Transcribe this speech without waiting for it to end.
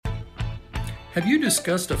Have you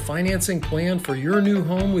discussed a financing plan for your new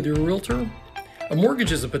home with your realtor? A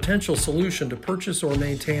mortgage is a potential solution to purchase or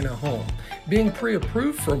maintain a home. Being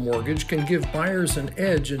pre-approved for a mortgage can give buyers an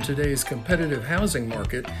edge in today's competitive housing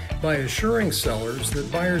market by assuring sellers that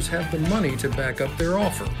buyers have the money to back up their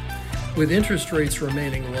offer. With interest rates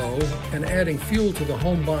remaining low and adding fuel to the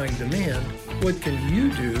home buying demand, what can you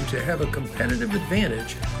do to have a competitive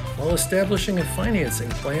advantage while establishing a financing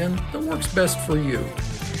plan that works best for you?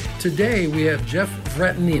 Today, we have Jeff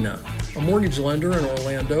Vratinina, a mortgage lender in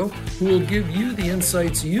Orlando, who will give you the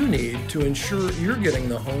insights you need to ensure you're getting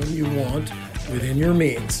the home you want within your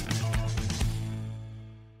means.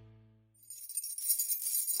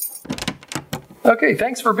 Okay,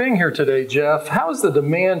 thanks for being here today, Jeff. How has the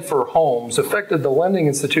demand for homes affected the lending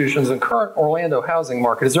institutions and current Orlando housing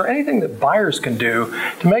market? Is there anything that buyers can do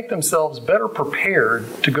to make themselves better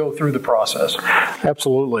prepared to go through the process?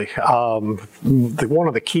 Absolutely. One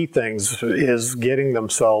of the key things is getting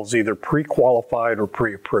themselves either pre-qualified or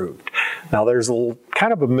pre-approved. Now, there's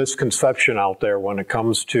kind of a misconception out there when it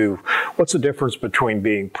comes to what's the difference between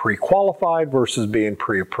being pre-qualified versus being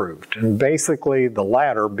pre-approved. And basically, the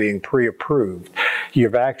latter, being pre-approved,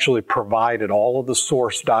 you've actually provided all of the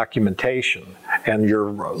source documentation, and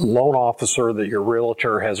your loan officer that your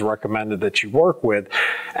realtor has recommended that you work with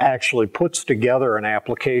actually puts together an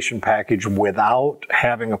application package without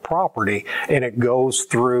having a property, and it goes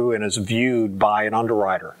through and is viewed by an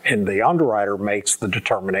underwriter, and the underwriter makes the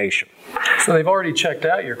determination. So they've already checked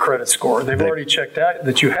out your credit score. They've already checked out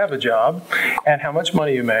that you have a job and how much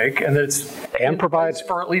money you make, and that it's provides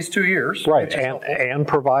for at least 2 years. Right, and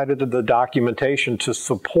provided the documentation to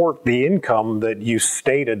support the income that you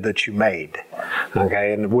stated that you made.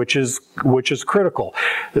 Okay, and which is critical,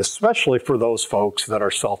 especially for those folks that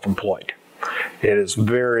are self-employed. It is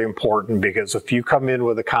very important, because if you come in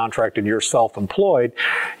with a contract and you're self-employed,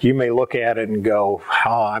 you may look at it and go,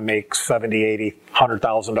 oh, I make $70,000, $80,000,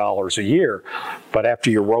 $100,000 a year. But after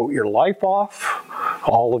you wrote your life off,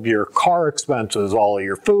 all of your car expenses, all of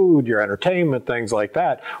your food, your entertainment, things like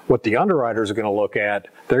that, what the underwriters are going to look at,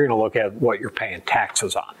 they're going to look at what you're paying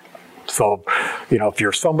taxes on. So, if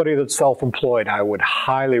you're somebody that's self-employed, I would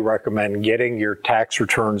highly recommend getting your tax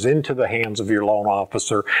returns into the hands of your loan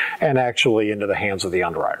officer and actually into the hands of the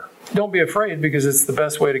underwriter. Don't be afraid, because it's the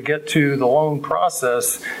best way to get to the loan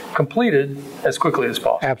process completed as quickly as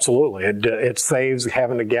possible. Absolutely. It saves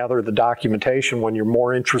having to gather the documentation when you're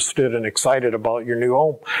more interested and excited about your new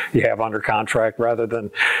home you have under contract, rather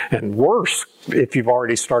than, and worse, if you've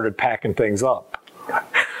already started packing things up.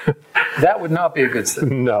 That would not be a good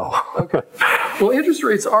thing. No. Okay. Well, interest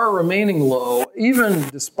rates are remaining low, even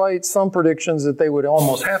despite some predictions that they would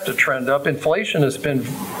almost have to trend up. Inflation has been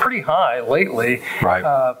pretty high lately.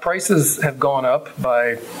 Right. Prices have gone up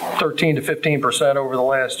by 13 to 15% over the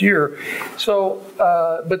last year. So,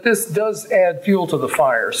 but this does add fuel to the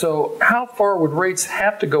fire. So how far would rates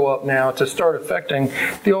have to go up now to start affecting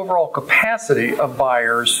the overall capacity of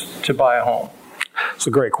buyers to buy a home? It's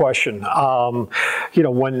a great question.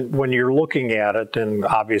 When you're looking at it, and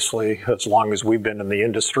obviously as long as we've been in the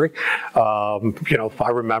industry, I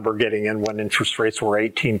remember getting in when interest rates were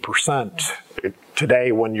 18%.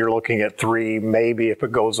 Today, when you're looking at 3, maybe if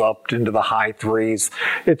it goes up into the high 3s,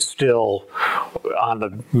 it's still, on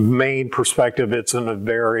the main perspective, it's in a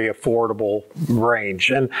very affordable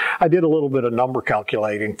range. And I did a little bit of number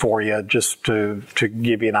calculating for you just to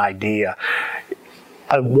give you an idea.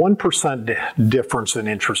 A 1% difference in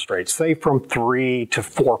interest rates, say from 3 to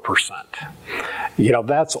 4%,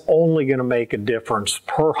 that's only going to make a difference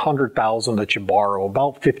per $100,000 that you borrow,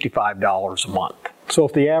 about $55 a month. So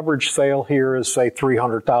if the average sale here is, say,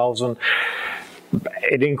 $300,000,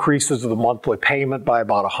 it increases the monthly payment by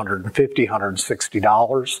about $150,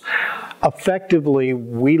 $160. Effectively,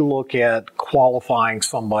 we look at qualifying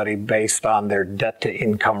somebody based on their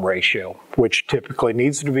debt-to-income ratio, which typically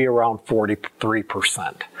needs to be around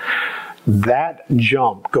 43%. That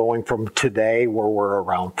jump going from today, where we're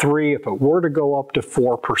around 3, if it were to go up to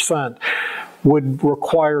 4%, would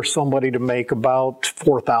require somebody to make about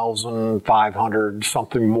 $4,500,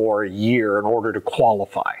 something more a year in order to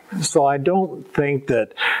qualify. So I don't think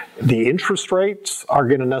that the interest rates are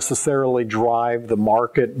going to necessarily drive the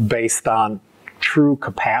market based on true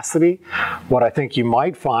capacity. What I think you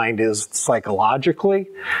might find is psychologically,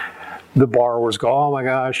 the borrowers go, oh my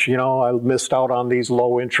gosh, I missed out on these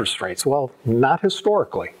low interest rates. Well, not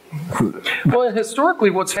historically. Well, and historically,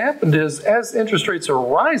 what's happened is as interest rates are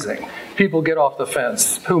rising, people get off the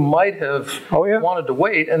fence who might have wanted to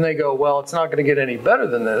wait, and they go, well, it's not going to get any better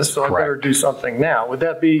than this, so I better do something now. Would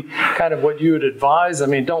that be kind of what you would advise? I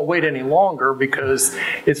mean, don't wait any longer because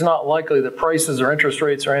it's not likely that prices or interest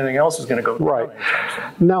rates or anything else is going to go down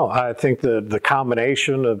anytime soon. No, I think the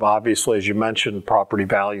combination of, obviously, as you mentioned, property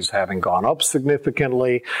values having gone up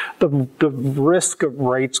significantly, the risk of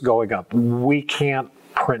rates going up. We can't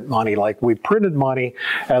print money like we printed money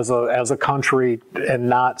as a country and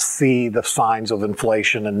not see the signs of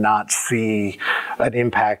inflation and not see an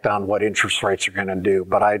impact on what interest rates are going to do.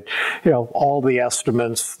 But all the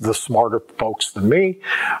estimates, the smarter folks than me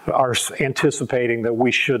are anticipating that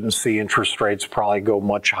we shouldn't see interest rates probably go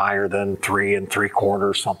much higher than 3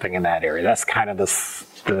 3/4, something in that area. That's kind of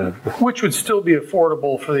which would still be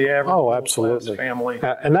affordable for the average absolutely family.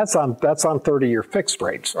 And that's on 30-year fixed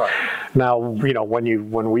rates. Right. Now,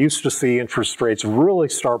 when we used to see interest rates really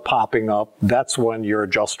start popping up, that's when your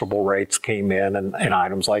adjustable rates came in and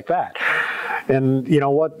items like that. And you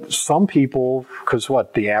know what? Some people, because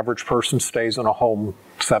the average person stays in a home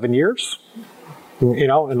 7 years.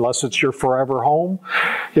 Unless it's your forever home,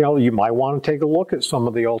 you might want to take a look at some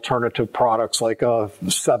of the alternative products like a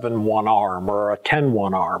 7/1 ARM or a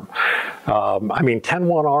 10/1 ARM.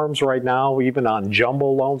 10/1 ARMs right now, even on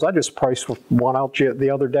jumbo loans, I just priced one out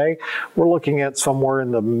the other day. We're looking at somewhere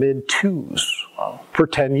in the mid-2s for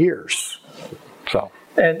 10 years. So.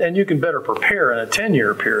 And you can better prepare in a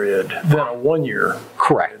 10-year period than a 1-year.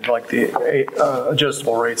 Correct. Like the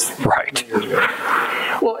adjustable rates. Right.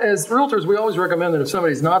 Well, as realtors, we always recommend that if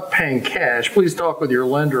somebody's not paying cash, please talk with your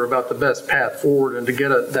lender about the best path forward and to get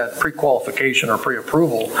that pre-qualification or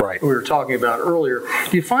pre-approval we were talking about earlier.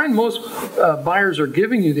 Do you find most buyers are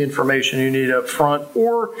giving you the information you need up front,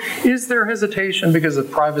 or is there hesitation because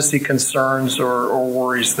of privacy concerns or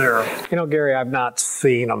worries there? Gary, I've not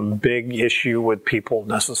seen a big issue with people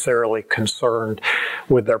necessarily concerned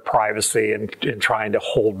with their privacy and trying to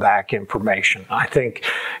hold back information. I think,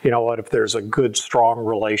 if there's a good, strong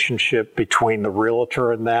relationship between the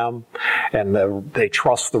realtor and them, and they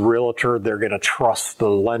trust the realtor, they're going to trust the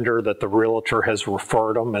lender that the realtor has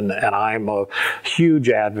referred them. And I'm a huge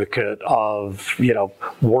advocate of,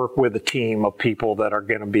 work with a team of people that are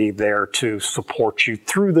going to be there to support you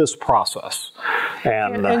through this process.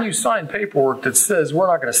 And you sign paperwork that says we're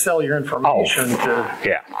not going to sell your information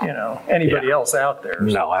to anybody else out there.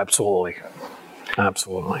 No, absolutely.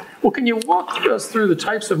 Absolutely. Well, can you walk us through the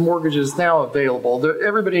types of mortgages now available?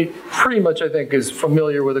 Everybody pretty much, I think, is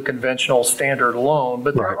familiar with a conventional standard loan,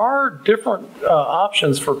 but there are different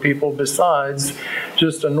options for people besides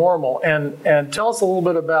just a normal. And tell us a little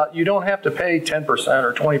bit about, you don't have to pay 10%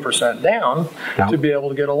 or 20% down to be able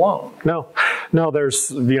to get a loan. No, there's,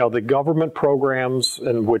 the government programs,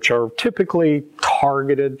 which are typically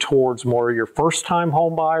targeted towards more of your first-time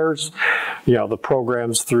home buyers. The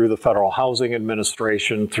programs through the Federal Housing Administration,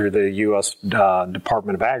 through the U.S.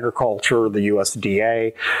 Department of Agriculture, the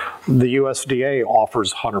USDA. The USDA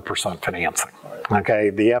offers 100% financing. Okay,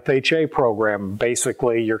 the FHA program,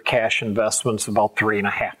 basically your cash investment's about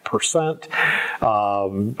 3.5%.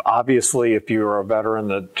 Obviously, if you're a veteran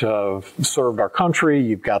that served our country,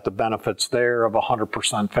 you've got the benefits there of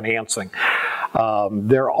 100% financing.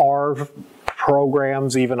 There are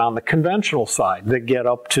programs even on the conventional side that get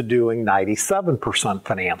up to doing 97%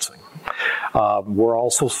 financing. We're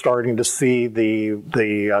also starting to see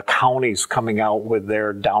the counties coming out with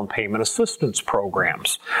their down payment assistance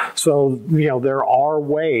programs. So, there are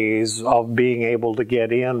ways of being able to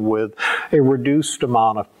get in with a reduced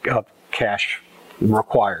amount of cash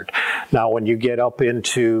required. Now, when you get up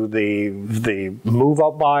into the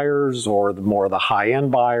move-up buyers or the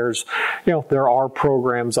high-end buyers, there are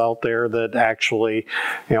programs out there that actually,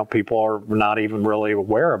 people are not even really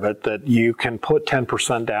aware of it, that you can put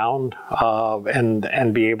 10% down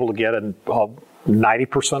and be able to get a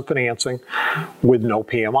 90% financing with no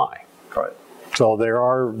PMI. Right. So there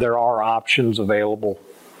are options available.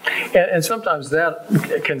 And sometimes that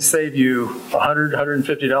can save you $100,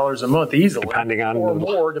 $150 a month easily, or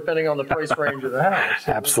more, depending on the price range of the house.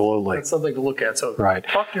 Absolutely. That's something to look at. So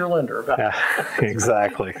talk to your lender about it.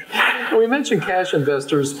 Exactly. We mentioned cash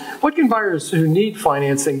investors. What can buyers who need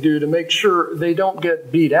financing do to make sure they don't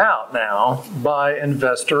get beat out now by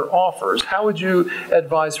investor offers? How would you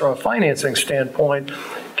advise from a financing standpoint,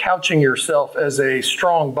 couching yourself as a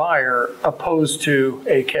strong buyer opposed to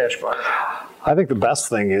a cash buyer? I think the best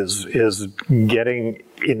thing is getting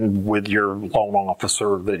in with your loan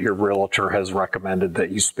officer that your realtor has recommended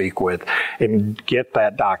that you speak with, and get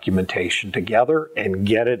that documentation together and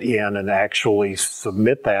get it in and actually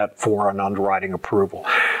submit that for an underwriting approval.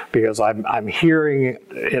 because I'm hearing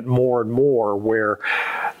it more and more where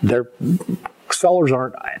sellers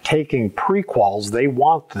aren't taking pre-quals, they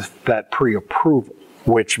want that pre-approval,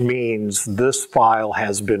 which means this file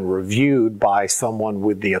has been reviewed by someone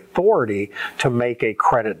with the authority to make a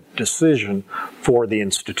credit decision for the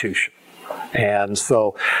institution. And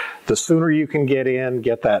so the sooner you can get in,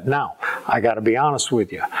 get that. Now, I got to be honest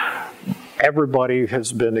with you. Everybody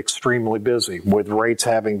has been extremely busy with rates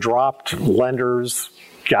having dropped. Lenders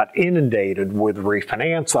got inundated with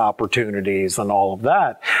refinance opportunities and all of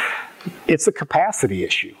that. It's a capacity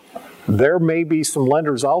issue. There may be some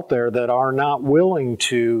lenders out there that are not willing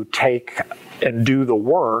to take and do the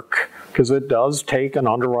work, because it does take an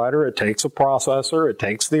underwriter, it takes a processor, it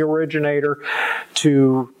takes the originator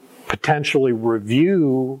to potentially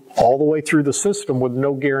review all the way through the system with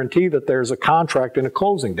no guarantee that there's a contract and a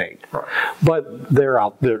closing date. Right. But they're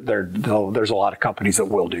out there. There's a lot of companies that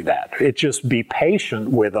will do that. It just be patient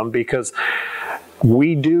with them, because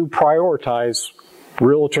we do prioritize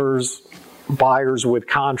realtors, buyers with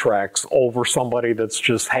contracts over somebody that's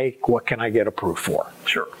just, hey, what can I get approved for?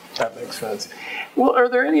 Sure, that makes sense. Well, are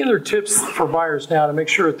there any other tips for buyers now to make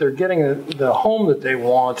sure that they're getting the home that they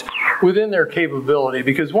want within their capability?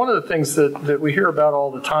 Because one of the things that we hear about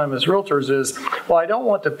all the time as realtors is, well, I don't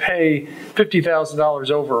want to pay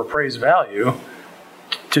 $50,000 over appraised value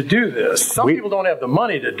to do this. Some people don't have the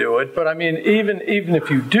money to do it, but I mean, even if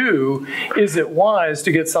you do, is it wise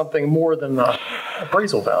to get something more than the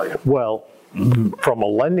appraisal value? Well, from a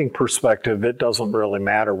lending perspective, it doesn't really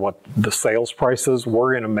matter what the sales price is.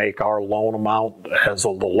 We're going to make our loan amount as the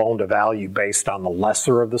loan to value based on the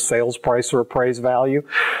lesser of the sales price or appraised value.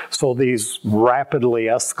 So these rapidly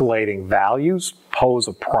escalating values pose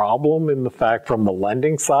a problem in the fact from the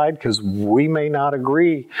lending side, because we may not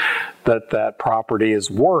agree that that property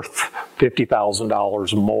is worth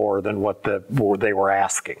 $50,000 more than what they were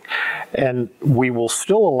asking. And we will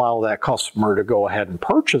still allow that customer to go ahead and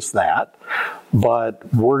purchase that, but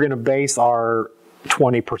we're going to base our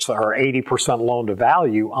 20% or 80% loan to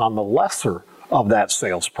value on the lesser of that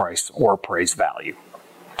sales price or appraised value.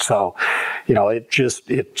 So,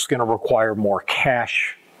 it's going to require more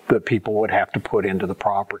cash that people would have to put into the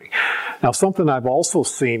property. Now, something I've also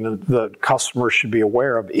seen that customers should be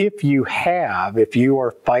aware of, if you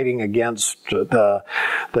are fighting against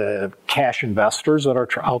the cash investors that are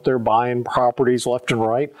out there buying properties left and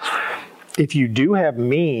right, if you do have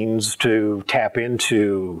means to tap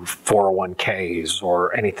into 401ks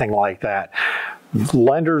or anything like that,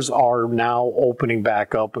 lenders are now opening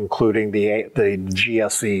back up, including the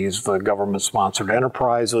GSEs, the government-sponsored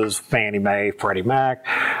enterprises, Fannie Mae, Freddie Mac,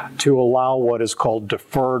 to allow what is called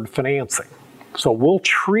deferred financing. So we'll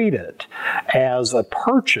treat it as a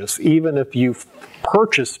purchase, even if you've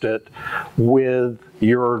purchased it with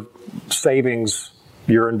your savings,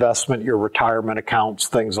 your investment, your retirement accounts,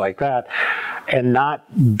 things like that, and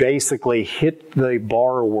not basically hit the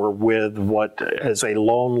borrower with what is a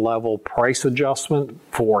loan level price adjustment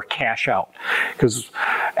for cash out. Because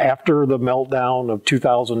after the meltdown of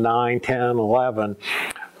 2009, 10, 11,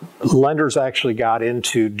 lenders actually got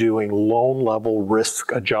into doing loan level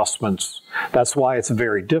risk adjustments. That's why it's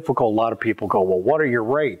very difficult. A lot of people go, well, what are your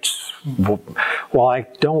rates? Well, I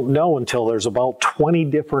don't know until there's about 20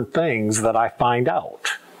 different things that I find out.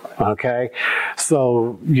 Okay,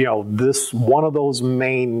 so this one of those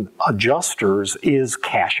main adjusters is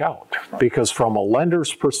cash out, because from a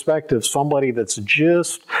lender's perspective, somebody that's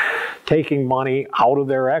just taking money out of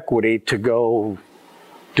their equity to go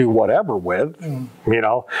do whatever with,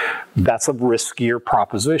 that's a riskier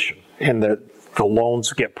proposition, and the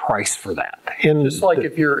loans get priced for that. And just like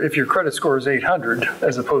if your credit score is 800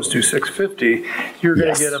 as opposed to 650, you're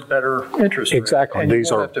going to get a better interest rate. Exactly. And you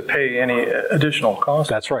won't have to pay any additional costs.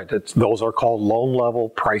 That's right. Those are called loan level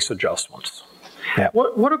price adjustments. Yeah.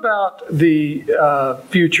 What about the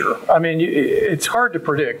future? I mean, it's hard to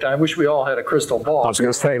predict. I wish we all had a crystal ball. I was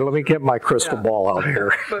going to say, let me get my crystal ball out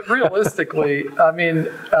here. But realistically, I mean,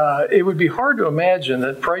 it would be hard to imagine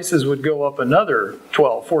that prices would go up another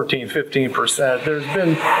 12, 14, 15%. There's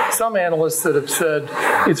been some analysts that have said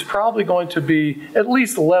it's probably going to be at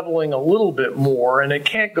least leveling a little bit more, and it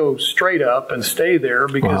can't go straight up and stay there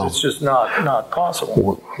because it's just not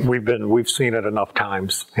possible. We've seen it enough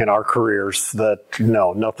times in our careers that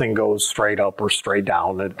nothing goes straight up or straight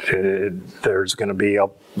down. There's going to be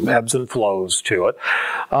ebbs and flows to it.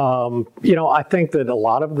 I think that a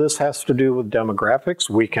lot of this has to do with demographics.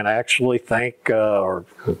 We can actually thank, or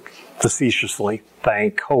facetiously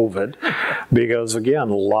thank, COVID, because again,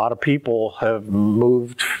 a lot of people have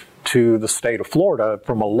moved to the state of Florida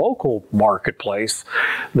from a local marketplace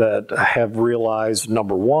that have realized,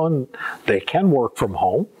 number one, they can work from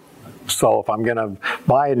home. So if I'm going to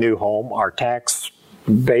buy a new home, our tax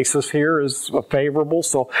basis here is favorable.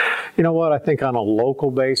 So, you know what? I think on a local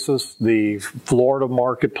basis, the Florida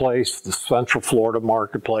marketplace, the Central Florida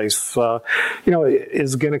marketplace,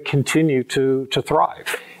 is going to continue to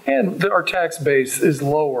thrive. And our tax base is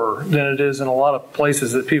lower than it is in a lot of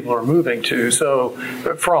places that people are moving to.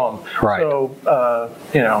 Right. So,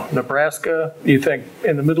 Nebraska, you think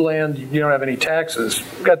in the Midland, you don't have any taxes.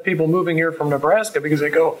 We've got people moving here from Nebraska because they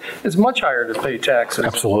go, it's much higher to pay taxes.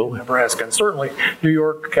 Absolutely. In Nebraska. And certainly New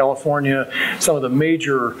York, California, some of the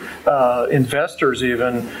major investors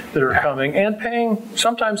even that are coming and paying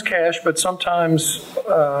sometimes cash, but sometimes,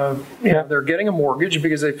 they're getting a mortgage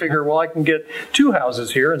because they figure, well, I can get two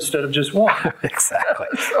houses here instead of just one. Exactly.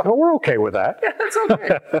 Well, we're okay with that. Yeah, that's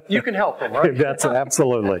okay. You can help them, right? That's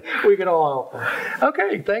absolutely. We can all help them.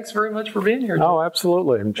 Okay, thanks very much for being here. Oh,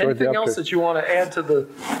 absolutely. Enjoyed Anything else that you want to add to the...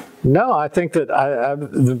 No, I think that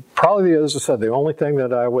probably, as I said, the only thing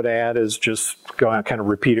that I would add is just going kind of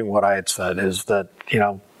repeating what I had said is that,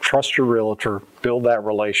 trust your realtor, build that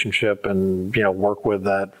relationship, and, work with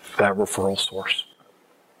that referral source.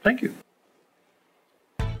 Thank you.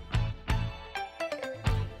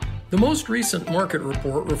 The most recent market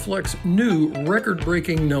report reflects new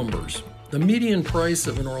record-breaking numbers. The median price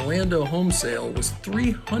of an Orlando home sale was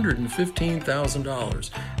 $315,000,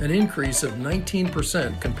 an increase of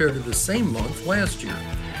 19% compared to the same month last year.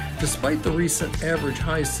 Despite the recent average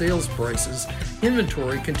high sales prices,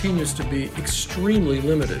 inventory continues to be extremely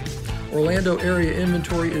limited. Orlando area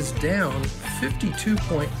inventory is down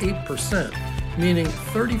 52.8%. Meaning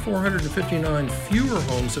 3,459 fewer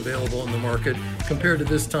homes available in the market compared to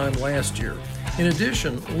this time last year. In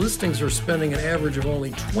addition, listings are spending an average of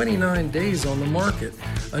only 29 days on the market,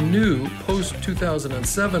 a new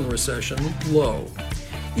post-2007 recession low.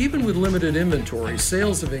 Even with limited inventory,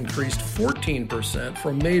 sales have increased 14%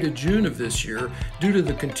 from May to June of this year due to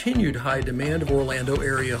the continued high demand of Orlando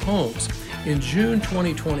area homes. In June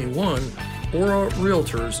 2021, Aura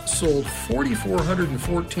Realtors sold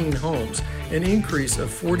 4,414 homes, an increase of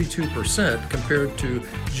 42% compared to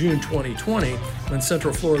June 2020 when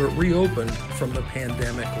Central Florida reopened from the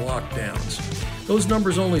pandemic lockdowns. Those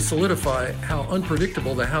numbers only solidify how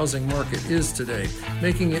unpredictable the housing market is today,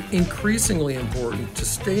 making it increasingly important to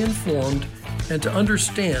stay informed and to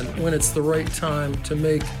understand when it's the right time to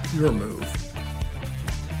make your move.